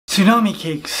Tsunami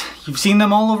cakes. You've seen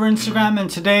them all over Instagram, and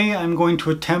today I'm going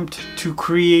to attempt to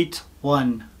create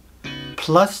one.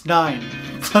 Plus 9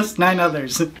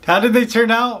 others. How did they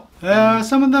turn out?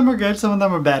 Some of them are good, some of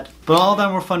them are bad. But all of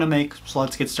them were fun to make, so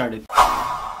let's get started.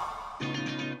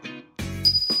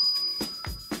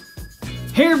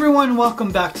 Hey everyone,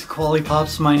 welcome back to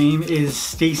Koalipops. My name is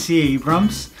Stacy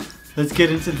Abrams. Let's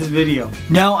get into this video.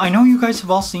 Now, I know you guys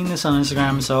have all seen this on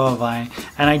Instagram, so have I.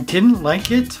 And I didn't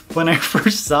like it when I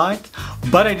first saw it,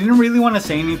 but I didn't really want to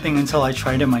say anything until I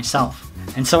tried it myself.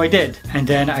 And so I did, and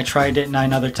then I tried it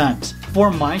 9 other times.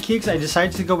 For my cakes, I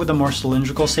decided to go with a more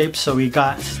cylindrical shape, so we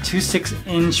got 2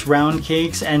 6-inch round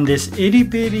cakes and this itty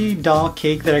bitty doll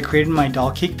cake that I created in my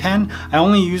doll cake pan. I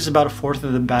only used about 1/4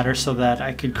 of the batter so that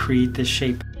I could create this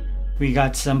shape. We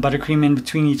got some buttercream in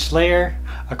between each layer,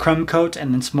 a crumb coat,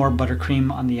 and then some more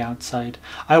buttercream on the outside.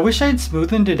 I wish I had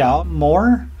smoothened it out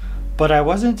more, but I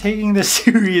wasn't taking this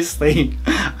seriously.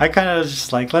 I kind of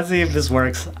just like, let's see if this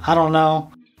works. I don't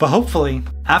know. But hopefully.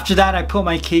 After that, I put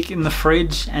my cake in the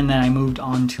fridge and then I moved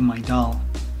on to my doll.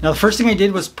 Now the first thing I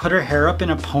did was put her hair up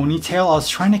in a ponytail. I was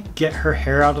trying to get her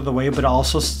hair out of the way, but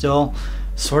also still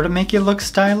sort of make it look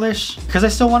stylish because I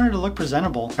still want her to look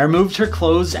presentable. I removed her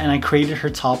clothes and I created her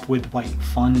top with white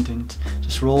fondant.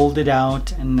 Just rolled it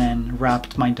out and then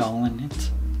wrapped my doll in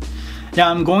it. Now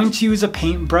I'm going to use a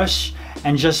paintbrush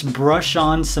and just brush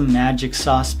on some magic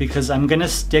sauce because I'm gonna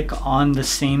stick on the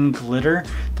same glitter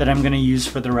that I'm gonna use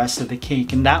for the rest of the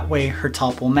cake, and that way her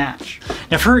top will match.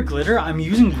 Now for her glitter, I'm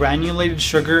using granulated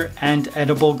sugar and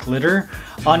edible glitter.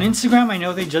 On Instagram, I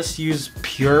know they just use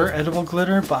pure edible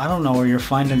glitter, but I don't know where you're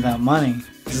finding that money.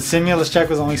 The stimulus check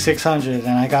was only $600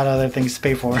 and I got other things to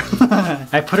pay for.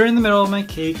 I put her in the middle of my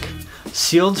cake,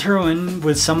 sealed her in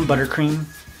with some buttercream,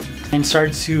 and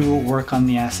started to work on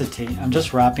the acetate. I'm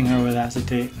just wrapping her with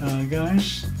acetate. Oh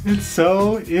gosh, it's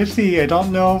so iffy. I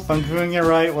don't know if I'm doing it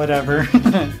right, whatever.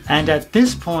 And at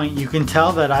this point, you can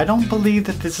tell that I don't believe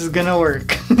that this is gonna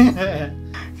work.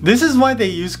 This is why they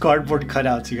use cardboard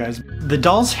cutouts, you guys. The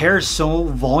doll's hair is so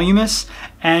voluminous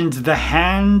and the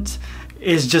hand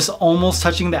is just almost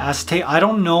touching the acetate. I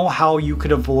don't know how you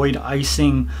could avoid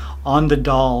icing on the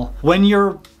doll when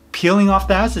you're peeling off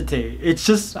the acetate. It's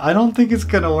just, I don't think it's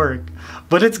gonna work,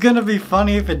 but it's gonna be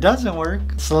funny if it doesn't work.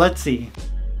 So let's see.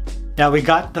 Now we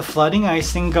got the flooding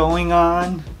icing going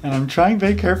on, and I'm trying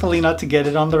very carefully not to get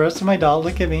it on the rest of my doll.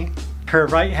 Look at me. Her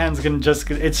right hand's gonna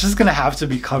it's just gonna have to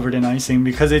be covered in icing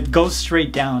because it goes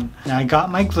straight down. Now I got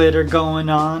my glitter going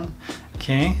on.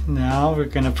 Okay, now we're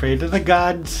gonna pray to the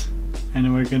gods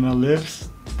and we're gonna lift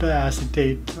the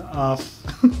acetate off.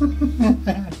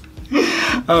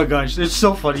 Oh gosh, it's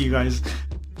so funny, you guys.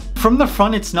 From the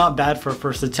front, it's not bad for a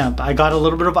first attempt. I got a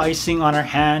little bit of icing on her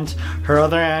hand. Her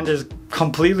other hand is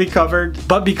completely covered.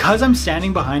 But because I'm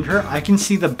standing behind her, I can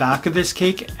see the back of this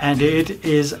cake and it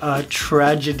is a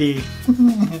tragedy.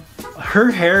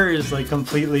 Her hair is like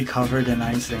completely covered in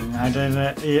icing.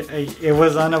 It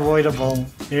was unavoidable.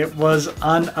 It was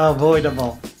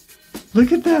unavoidable.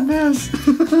 Look at that mess.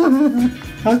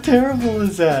 How terrible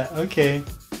is that? Okay.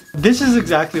 This is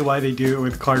exactly why they do it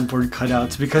with cardboard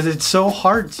cutouts, because it's so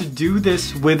hard to do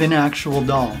this with an actual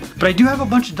doll. But I do have a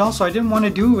bunch of dolls, so I didn't want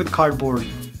to do it with cardboard.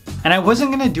 And I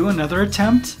wasn't going to do another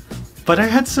attempt, but I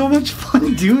had so much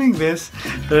fun doing this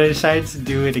that I decided to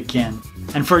do it again.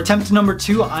 And for attempt number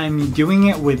 2, I'm doing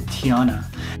it with Tiana.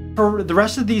 For the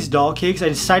rest of these doll cakes, I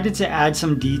decided to add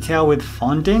some detail with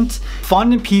fondant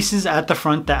pieces at the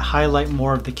front that highlight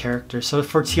more of the character. So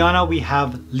for Tiana, we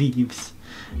have leaves.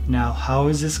 Now, how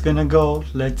is this gonna go?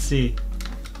 Let's see.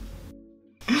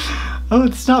 Oh,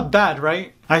 it's not bad,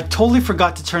 right? I totally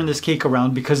forgot to turn this cake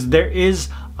around because there is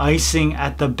icing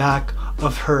at the back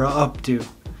of her updo.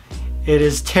 It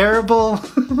is terrible,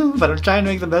 but I'm trying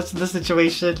to make the best of the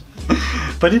situation.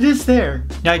 But it is there.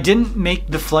 Now, I didn't make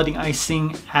the flooding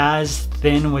icing as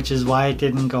thin, which is why it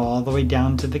didn't go all the way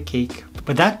down to the cake.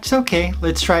 But that's okay.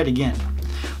 Let's try it again.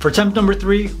 For attempt number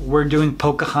 3, we're doing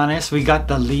Pocahontas. We got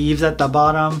the leaves at the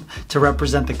bottom to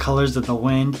represent the colors of the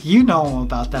wind. You know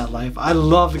about that life. I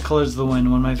love the colors of the wind,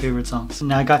 one of my favorite songs.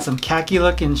 Now I got some khaki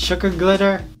looking sugar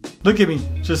glitter. Look at me,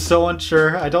 just so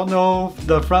unsure. I don't know if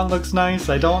the front looks nice.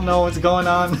 I don't know what's going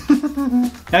on.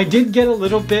 I did get a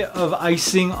little bit of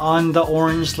icing on the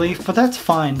orange leaf, but that's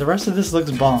fine. The rest of this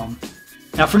looks bomb.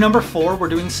 Now for number 4, we're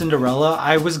doing Cinderella.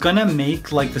 I was gonna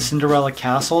make like the Cinderella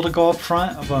castle to go up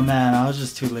front, but man, I was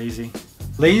just too lazy.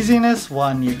 Laziness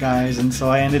won, you guys, and so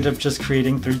I ended up just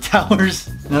creating 3 towers.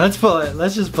 Now let's pull it.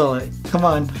 Let's just pull it. Come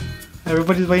on.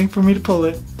 Everybody's waiting for me to pull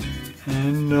it.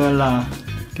 And voila.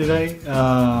 Did I?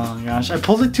 Oh gosh, I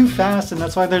pulled it too fast and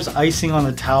that's why there's icing on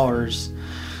the towers.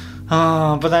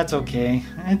 Oh, but that's okay.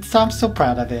 I'm still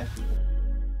proud of it.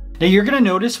 Now you're gonna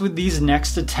notice with these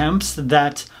next attempts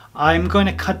that I'm going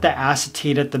to cut the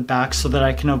acetate at the back so that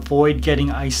I can avoid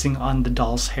getting icing on the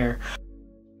doll's hair.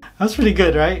 That's pretty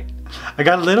good, right? I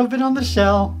got a little bit on the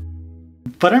shell,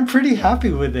 but I'm pretty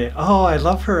happy with it. Oh, I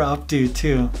love her updo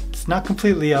too. It's not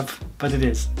completely up, but it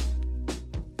is.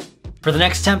 For the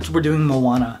next attempt, we're doing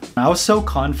Moana. I was so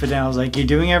confident. I was like, you're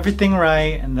doing everything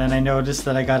right. And then I noticed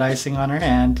that I got icing on her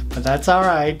hand, but that's all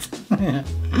right.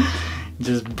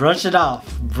 Just brush it off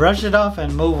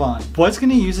and move on. Was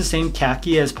gonna use the same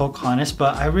khaki as Pocahontas,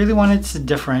 but I really wanted to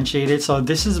differentiate it. So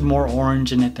this is more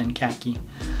orange in it than khaki.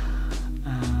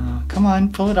 Come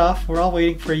on, pull it off. We're all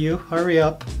waiting for you. Hurry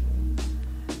up.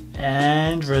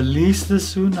 And release the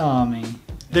tsunami.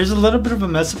 There's a little bit of a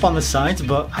mess up on the sides,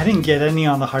 but I didn't get any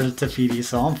on the heart of Tafiti,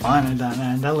 so I'm fine with that,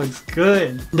 man. That looks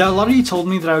good. Now, a lot of you told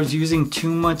me that I was using too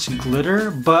much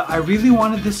glitter, but I really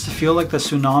wanted this to feel like the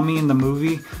tsunami in the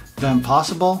movie, The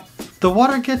Impossible. The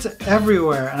water gets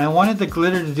everywhere, and I wanted the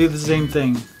glitter to do the same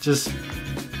thing.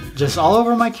 Just all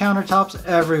over my countertops,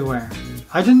 everywhere.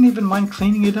 I didn't even mind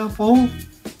cleaning it up.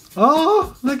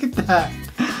 Oh, look at that.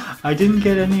 I didn't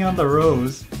get any on the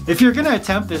rose. If you're gonna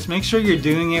attempt this, make sure you're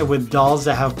doing it with dolls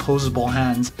that have posable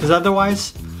hands, because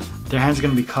otherwise, their hand's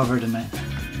gonna be covered in it.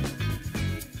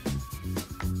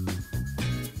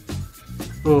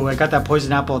 Ooh, I got that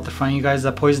poison apple at the front, you guys.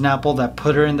 That poison apple that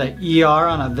put her in the ER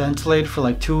on a ventilator for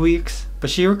like 2 weeks, but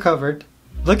she recovered.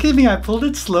 Look at me, I pulled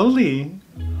it slowly.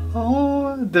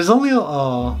 Oh, there's only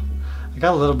I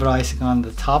got a little bit of icing on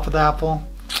the top of the apple,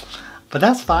 but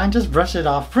that's fine. Just brush it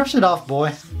off. Brush it off,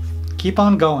 boy. Keep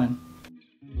on going.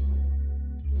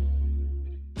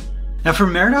 Now for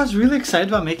Merida, I was really excited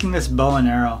about making this bow and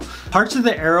arrow. Parts of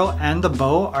the arrow and the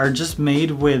bow are just made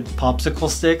with popsicle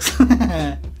sticks.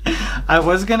 I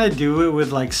was gonna do it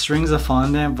with like strings of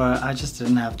fondant, but I just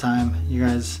didn't have time. You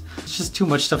guys, it's just too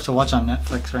much stuff to watch on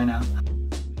Netflix right now.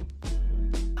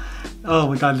 Oh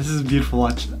my god, this is a beautiful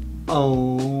watch.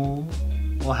 Oh,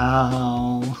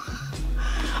 wow.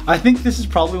 I think this is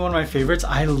probably one of my favorites.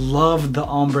 I love the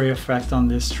ombre effect on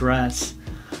this dress.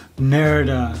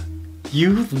 Merida,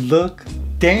 you look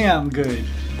damn good.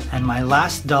 And my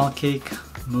last doll cake,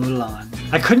 Mulan.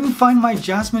 I couldn't find my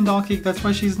Jasmine doll cake, that's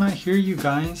why she's not here, you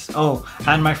guys. Oh,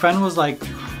 and my friend was like,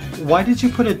 why did you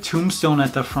put a tombstone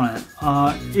at the front?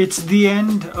 It's the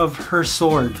end of her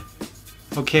sword,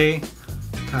 okay?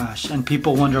 Gosh, and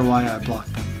people wonder why I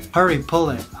blocked them. Hurry,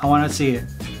 pull it, I wanna see it.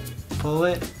 Pull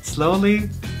it slowly,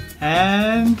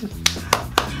 and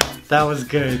that was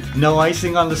good. No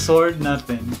icing on the sword,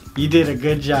 nothing. You did a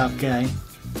good job, guy.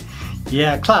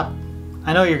 Yeah, clap.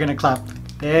 I know you're gonna clap.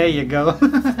 There you go.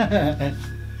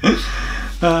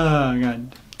 Oh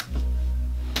god.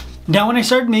 Now when I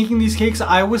started making these cakes,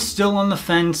 I was still on the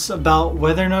fence about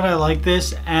whether or not I like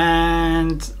this,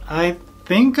 and I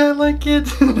think I like it.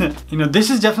 You know, this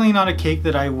is definitely not a cake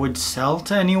that I would sell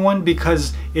to anyone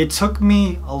because it took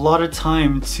me a lot of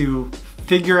time to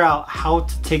figure out how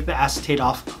to take the acetate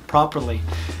off properly.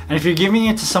 And if you're giving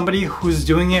it to somebody who's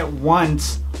doing it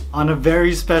once on a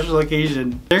very special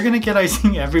occasion, they're gonna get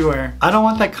icing everywhere. I don't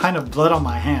want that kind of blood on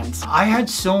my hands. I had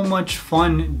so much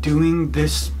fun doing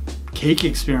this cake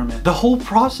experiment. The whole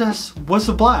process was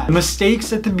a blast. The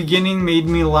mistakes at the beginning made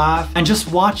me laugh, and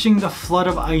just watching the flood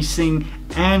of icing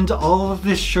and all of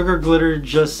this sugar glitter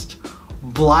just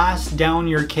blast down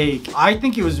your cake, I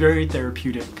think it was very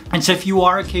therapeutic. And so if you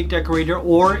are a cake decorator,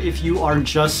 or if you are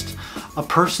just a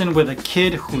person with a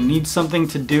kid who needs something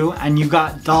to do and you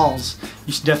got dolls,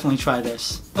 you should definitely try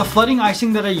this. The flooding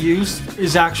icing that I used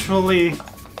is actually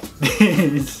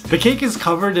this. The cake is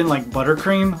covered in like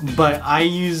buttercream, but I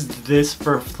used this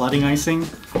for flooding icing.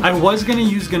 I was gonna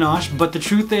use ganache, but the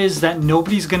truth is that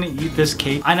nobody's gonna eat this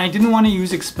cake, and I didn't want to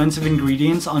use expensive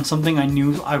ingredients on something I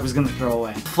knew I was gonna throw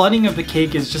away. Flooding of the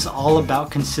cake is just all about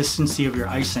consistency of your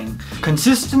icing.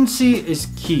 Consistency is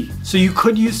key. So you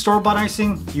could use store-bought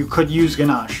icing, you could use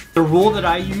ganache. The rule that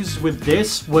I used with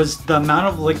this was the amount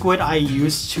of liquid I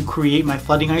used to create my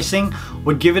flooding icing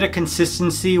would give it a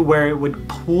consistency where it would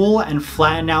pool and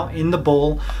flatten out in the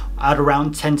bowl at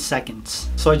around 10 seconds.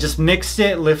 So I just mixed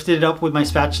it, lifted it up with my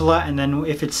spatula, and then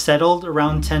if it settled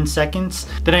around 10 seconds,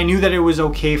 then I knew that it was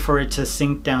okay for it to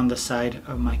sink down the side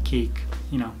of my cake,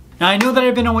 you know. Now I know that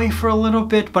I've been away for a little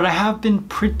bit, but I have been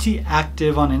pretty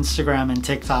active on Instagram and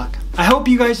TikTok. I hope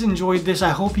you guys enjoyed this. I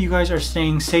hope you guys are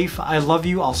staying safe. I love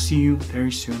you. I'll see you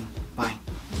very soon. Bye.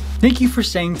 Thank you for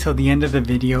staying till the end of the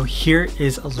video. Here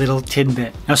is a little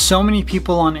tidbit. Now, so many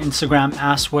people on Instagram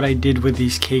asked what I did with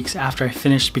these cakes after I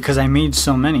finished because I made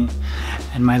so many.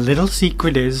 And my little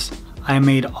secret is I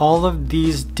made all of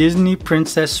these Disney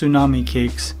Princess Tsunami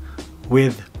cakes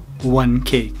with one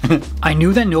cake. I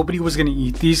knew that nobody was gonna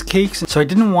eat these cakes, so I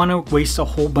didn't want to waste a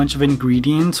whole bunch of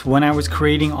ingredients when I was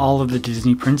creating all of the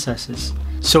Disney princesses.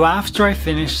 So after I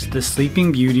finished the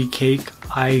Sleeping Beauty cake,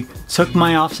 I took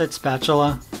my offset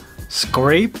spatula,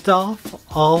 scraped off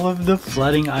all of the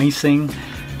flooding icing,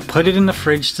 put it in the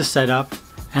fridge to set up,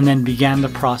 and then began the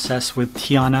process with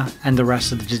Tiana and the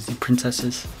rest of the Disney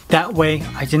princesses. That way,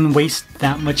 I didn't waste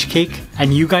that much cake,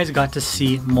 and you guys got to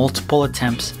see multiple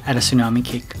attempts at a Tsunami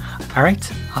cake.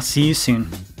 Alright, I'll see you soon.